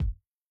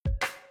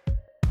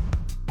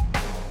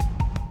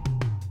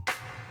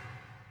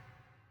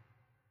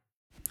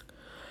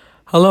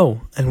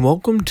Hello, and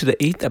welcome to the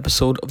 8th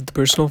episode of the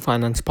Personal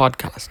Finance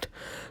Podcast.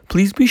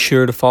 Please be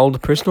sure to follow the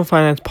Personal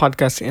Finance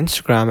Podcast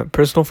Instagram at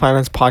Personal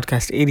Finance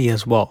Podcast 80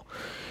 as well.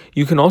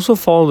 You can also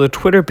follow the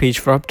Twitter page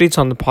for updates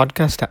on the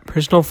podcast at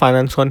Personal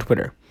Finance on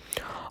Twitter.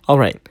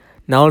 Alright,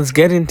 now let's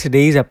get into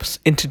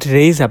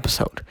today's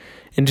episode.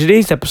 In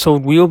today's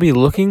episode, we will be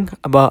looking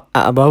and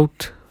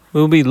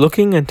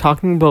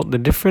talking about the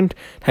different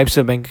types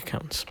of bank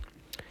accounts.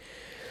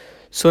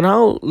 So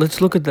now let's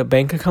look at the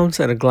bank accounts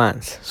at a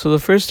glance. So the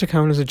first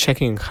account is a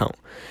checking account.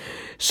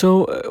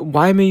 So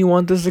why may you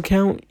want this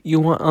account? You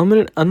want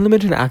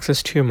unlimited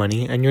access to your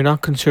money and you're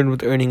not concerned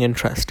with earning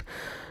interest.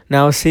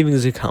 Now a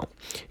savings account.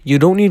 You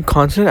don't need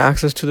constant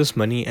access to this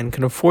money and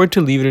can afford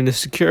to leave it in a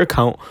secure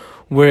account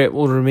where it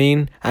will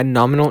earn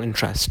nominal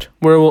interest.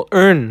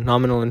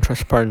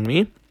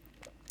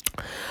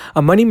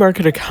 A money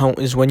market account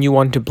is when you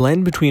want to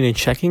blend between a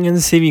checking and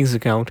a savings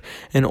account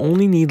and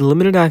only need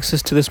limited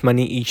access to this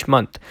money each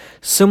month,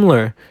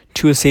 similar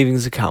to a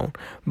savings account.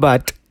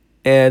 But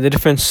the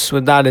difference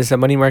with that is that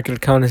money market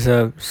account is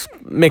a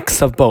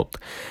mix of both.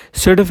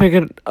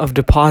 Certificate of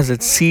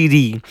deposit,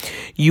 CD.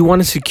 You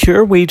want a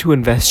secure way to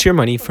invest your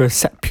money for a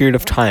set period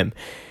of time.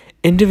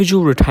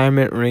 Individual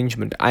retirement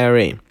arrangement,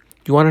 IRA.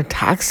 You want a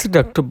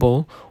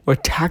tax-deductible or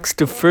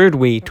tax-deferred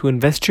way to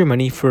invest your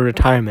money for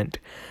retirement.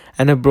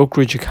 And a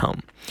brokerage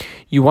account.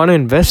 You want to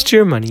invest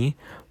your money,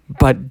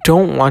 but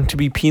don't want to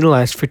be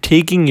penalized for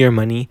taking your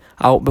money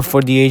out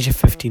before the age of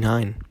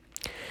 59.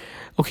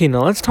 Okay,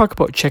 now let's talk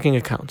about checking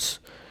accounts.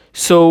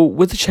 So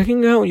with a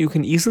checking account, you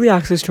can easily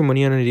access your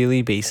money on a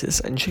daily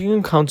basis, and checking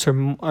accounts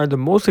are the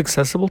most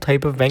accessible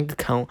type of bank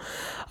account,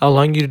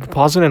 allowing you to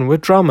deposit and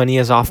withdraw money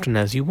as often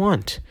as you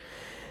want.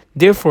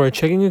 Therefore, a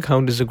checking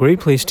account is a great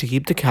place to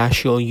keep the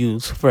cash you'll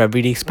use for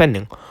everyday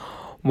spending.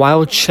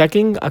 While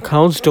checking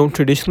accounts don't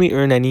traditionally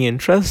earn any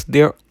interest,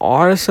 there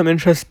are some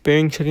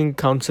interest-bearing checking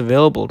accounts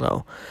available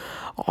though.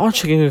 All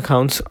checking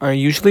accounts are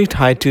usually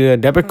tied to a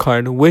debit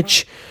card,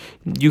 which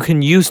you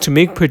can use to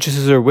make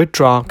purchases or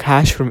withdraw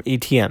cash from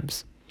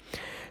ATMs.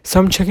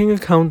 Some checking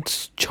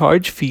accounts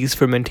charge fees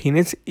for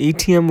maintenance,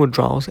 ATM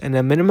withdrawals, and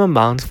a minimum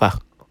balance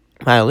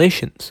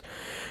violations.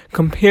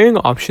 Comparing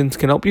options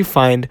can help you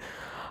find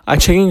a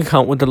checking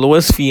account with the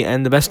lowest fee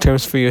and the best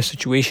terms for your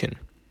situation.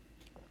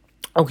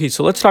 Okay,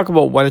 so let's talk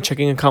about what a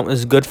checking account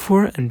is good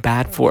for and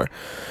bad for.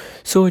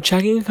 So a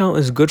checking account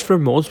is good for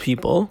most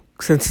people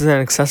since it's an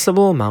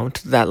accessible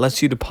amount that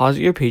lets you deposit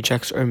your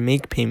paychecks or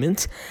make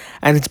payments,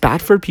 and it's bad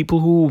for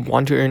people who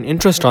want to earn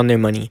interest on their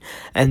money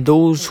and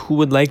those who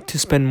would like to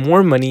spend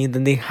more money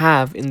than they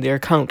have in their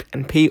account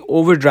and pay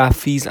overdraft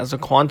fees as a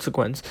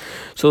consequence.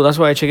 So that's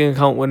why a checking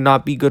account would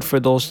not be good for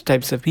those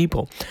types of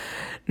people.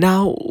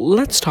 Now,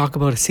 let's talk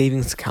about a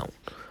savings account.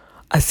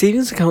 A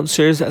savings account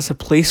serves as a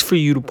place for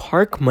you to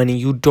park money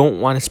you don't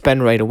want to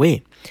spend right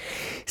away.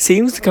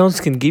 Savings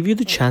accounts can give you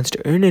the chance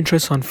to earn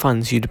interest on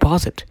funds you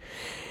deposit.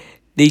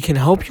 They can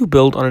help you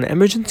build on an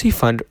emergency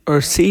fund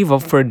or save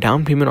up for a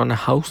down payment on a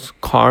house,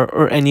 car,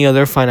 or any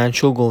other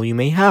financial goal you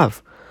may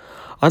have.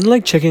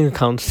 Unlike checking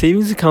accounts,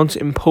 savings accounts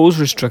impose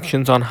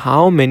restrictions on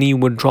how many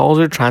withdrawals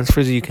or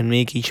transfers you can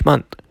make each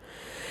month.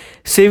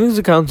 Savings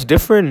accounts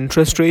differ in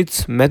interest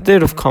rates,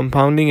 method of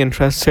compounding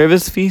interest,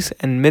 service fees,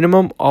 and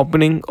minimum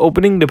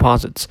opening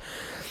deposits.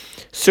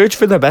 Search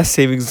for the best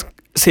savings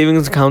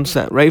accounts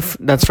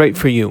that's right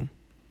for you.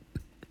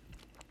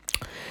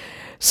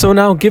 So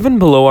now, given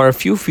below are a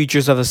few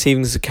features of a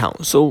savings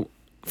account. So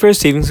for a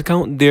savings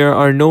account,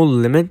 there's no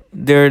limit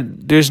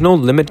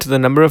to the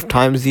number of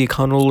times the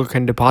account holder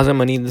can deposit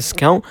money in this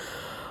account,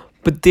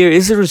 but there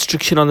is a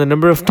restriction on the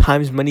number of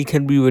times money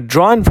can be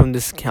withdrawn from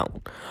this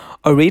account.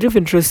 A rate of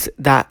interest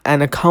that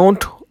an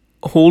account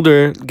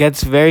holder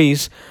gets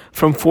varies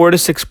from 4 to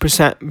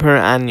 6% per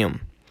annum.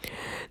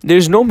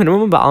 There's no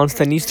minimum balance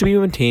that needs to be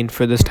maintained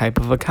for this type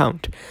of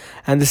account,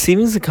 and the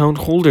savings account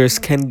holders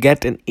can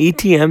get an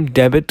ATM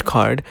debit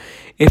card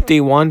if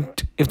they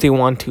want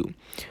to.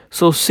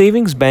 So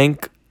savings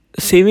bank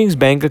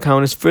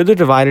account is further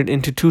divided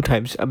into two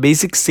types: a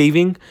basic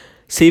savings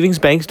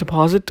bank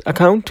deposit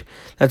account,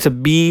 that's a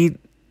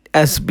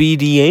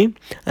BSBDA,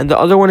 and the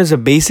other one is a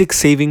basic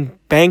saving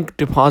bank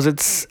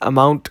deposits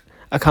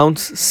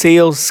accounts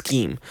sales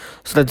scheme.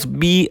 So that's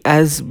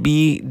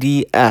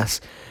BSBDS,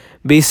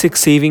 basic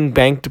saving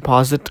bank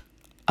deposit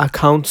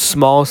account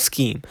small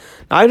scheme.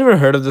 Now, I've never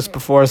heard of this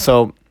before,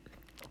 so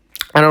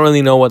I don't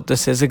really know what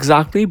this is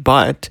exactly,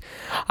 but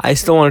I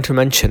still wanted to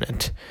mention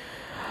it.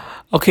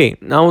 Okay,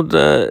 now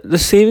the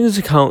savings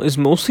account is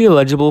mostly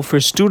eligible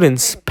for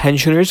students,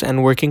 pensioners,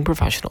 and working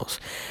professionals.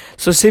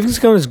 So savings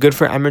account is good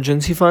for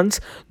emergency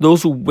funds,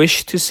 those who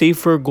wish to save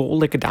for a goal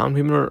like a down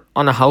payment or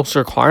on a house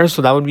or car,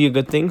 so that would be a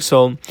good thing.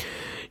 So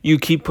you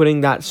keep putting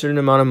that certain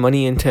amount of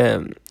money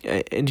into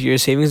your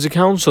savings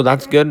account, so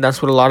that's good.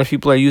 That's what a lot of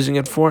people are using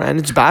it for, and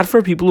it's bad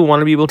for people who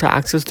want to be able to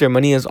access their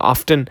money as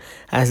often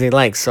as they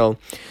like. So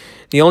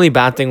the only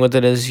bad thing with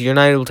it is you're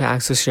not able to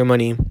access your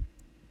money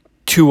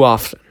too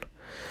often.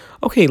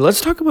 Okay, let's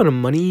talk about a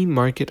money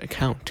market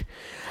account.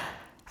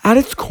 At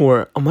its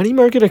core, a money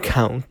market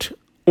account,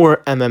 or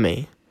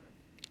MMA,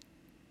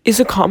 is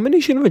a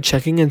combination of a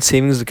checking and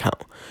savings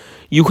account.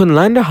 You can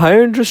land a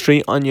higher interest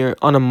rate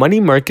on a money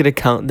market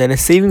account than a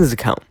savings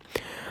account.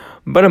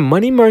 But a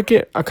money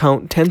market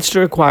account tends to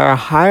require a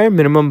higher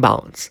minimum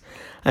balance,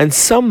 and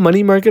some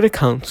money market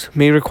accounts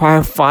may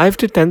require $5,000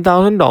 to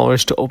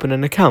 $10,000 to open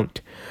an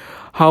account.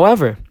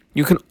 However,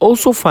 you can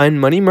also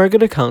find money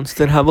market accounts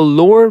that have a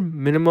lower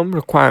minimum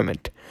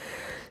requirement.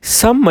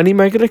 Some money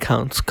market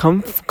accounts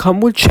come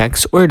with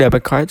checks or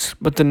debit cards,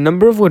 but the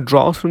number of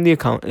withdrawals from the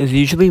account is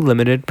usually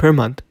limited per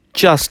month,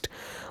 just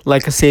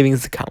like a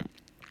savings account.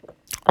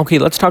 Okay,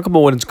 let's talk about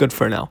what it's good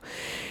for now.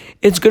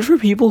 It's good for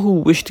people who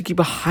wish to keep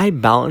a high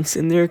balance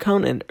in their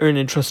account and earn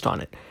interest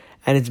on it.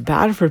 And it's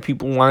bad for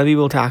people who want to be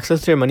able to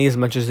access their money as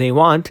much as they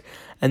want,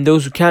 and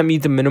those who can't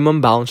meet the minimum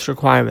balance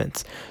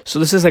requirements. So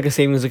this is like a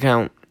savings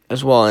account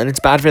as well, and it's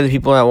bad for the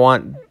people that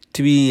want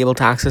to be able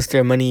to access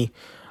their money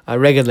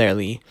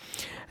regularly.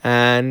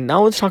 And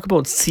now let's talk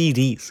about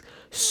CDs.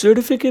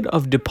 Certificate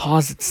of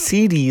deposit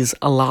CDs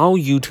allow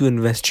you to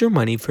invest your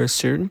money for a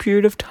certain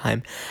period of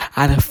time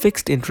at a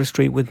fixed interest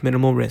rate with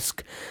minimal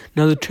risk.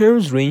 Now the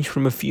terms range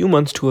from a few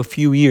months to a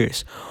few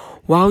years.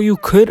 While you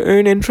could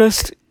earn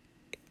interest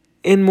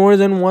in more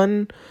than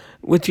one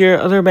with your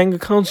other bank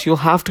accounts, you'll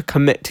have to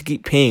commit to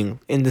keep paying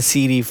in the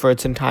CD for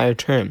its entire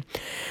term.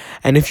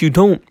 And if you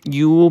don't,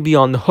 you will be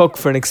on the hook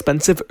for an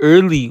expensive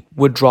early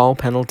withdrawal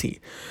penalty.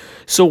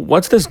 So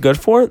what's this good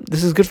for?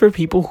 This is good for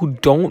people who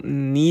don't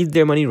need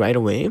their money right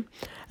away,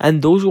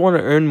 and those who want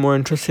to earn more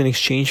interest in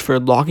exchange for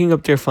locking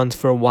up their funds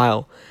for a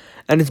while.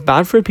 And it's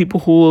bad for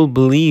people who will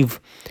believe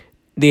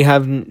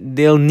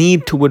they'll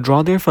need to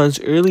withdraw their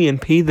funds early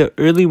and pay the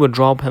early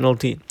withdrawal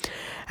penalty,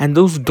 and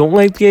those who don't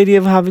like the idea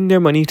of having their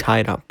money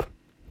tied up.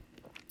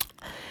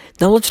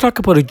 Now let's talk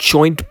about a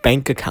joint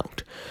bank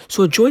account.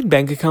 So a joint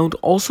bank account,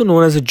 also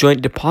known as a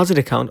joint deposit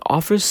account,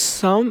 offers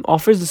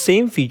the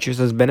same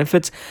features as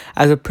benefits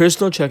as a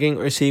personal checking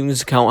or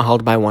savings account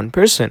held by one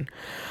person.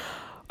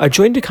 A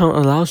joint account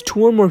allows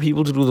two or more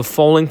people to do the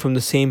following from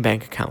the same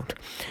bank account.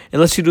 It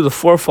lets you do the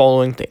four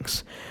following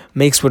things: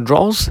 makes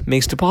withdrawals,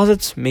 makes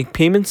deposits, make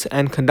payments,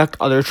 and conduct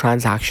other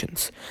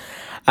transactions.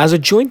 As a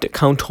joint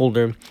account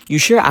holder, you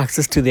share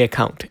access to the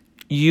account.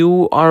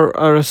 You are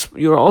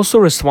also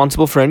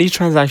responsible for any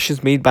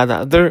transactions made by the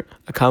other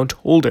account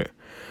holder.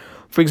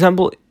 For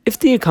example, if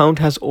the account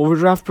has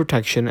overdraft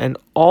protection, and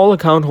all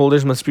account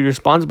holders must be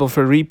responsible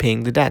for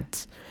repaying the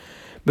debts.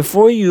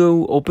 Before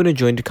you open a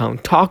joint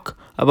account, talk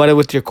about it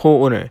with your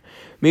co-owner.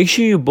 Make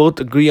sure you both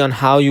agree on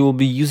how you will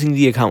be using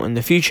the account in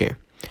the future.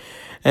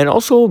 And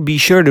also be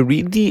sure to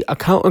read the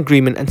account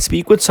agreement and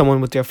speak with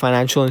someone with your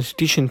financial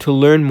institution to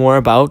learn more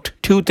about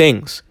two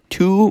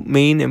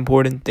main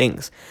important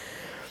things.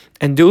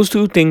 And those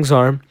two things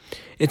are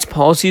its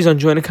policies on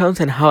joint accounts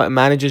and how it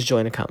manages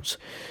joint accounts.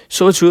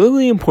 So it's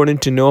really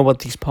important to know about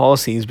these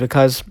policies,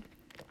 because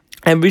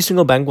every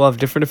single bank will have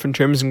different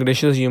terms and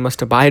conditions you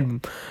must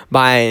abide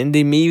by, and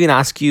there may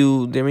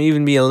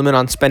even be a limit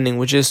on spending,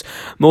 which is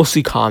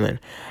mostly common.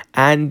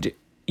 And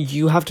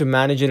you have to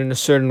manage it in a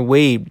certain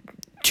way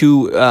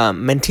to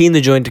maintain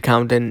the joint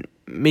account and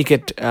make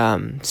it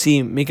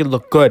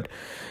look good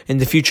in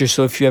the future.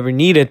 So if you ever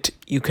need it,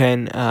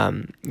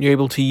 you're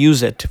able to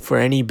use it for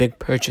any big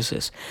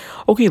purchases.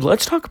 Okay,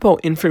 let's talk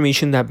about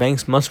information that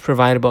banks must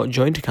provide about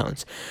joint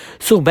accounts.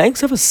 So banks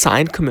have a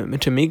signed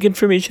commitment to make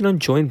information on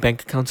joint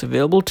bank accounts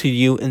available to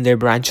you in their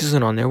branches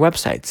and on their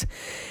websites.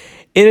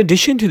 In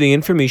addition to the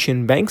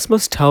information, banks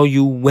must tell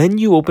you when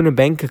you open a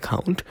bank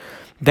account.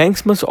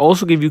 Banks must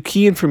also give you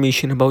key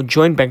information about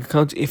joint bank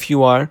accounts if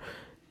you are,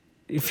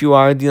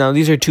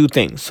 these are two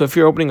things. So if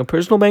you're opening a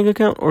personal bank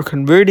account or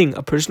converting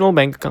a personal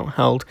bank account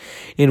held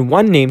in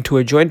one name to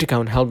a joint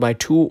account held by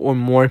two or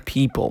more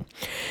people.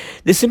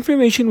 This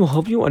information will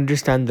help you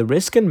understand the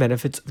risk and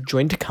benefits of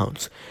joint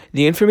accounts.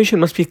 The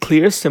information must be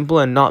clear, simple,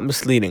 and not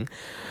misleading.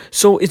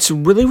 So it's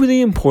really,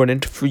 really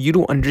important for you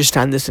to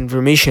understand this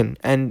information,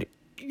 and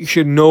you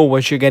should know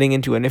what you're getting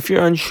into. And if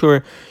you're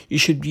unsure, you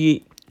should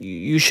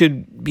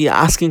be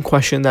asking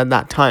questions at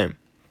that time.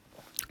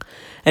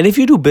 And if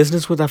you do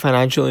business with a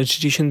financial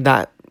institution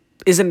that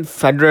isn't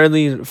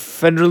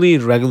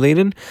federally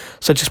regulated,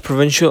 such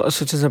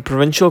as a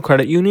provincial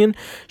credit union,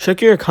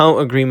 check your account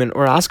agreement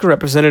or ask a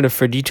representative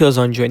for details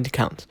on joint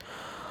accounts.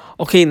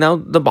 Okay, now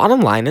the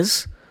bottom line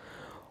is,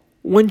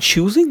 when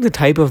choosing the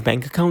type of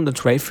bank account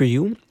that's right for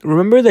you,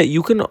 remember that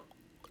you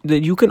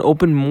can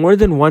open more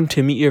than one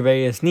to meet your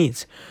various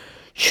needs.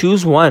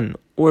 Choose one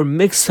or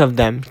mix of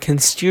them can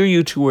steer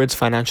you towards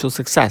financial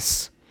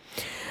success.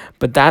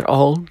 But that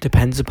all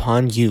depends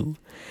upon you.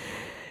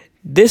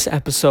 This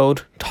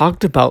episode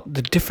talked about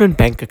the different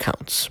bank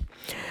accounts.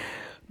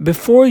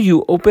 Before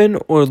you open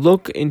or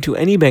look into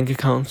any bank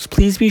accounts,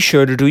 please be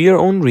sure to do your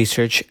own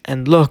research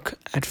and look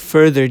at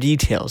further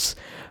details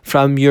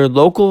from your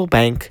local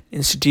bank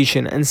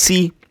institution and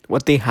see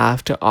what they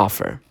have to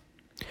offer.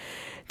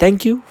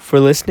 Thank you for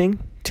listening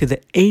to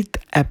the 8th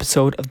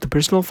episode of the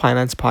Personal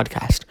Finance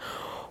Podcast.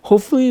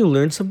 Hopefully you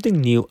learned something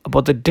new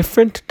about the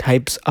different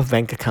types of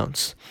bank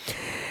accounts.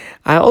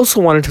 I also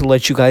wanted to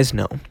let you guys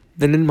know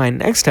that in my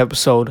next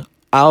episode,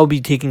 I'll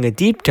be taking a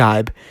deep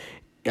dive.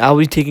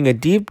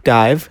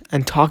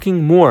 And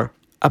talking more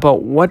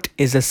about what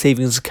is a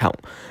savings account.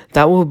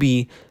 That will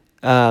be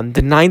the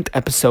 9th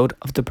episode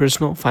of the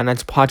Personal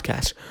Finance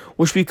Podcast,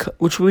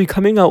 which will be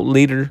coming out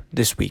later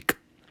this week.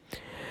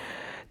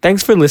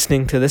 Thanks for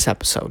listening to this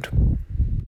episode.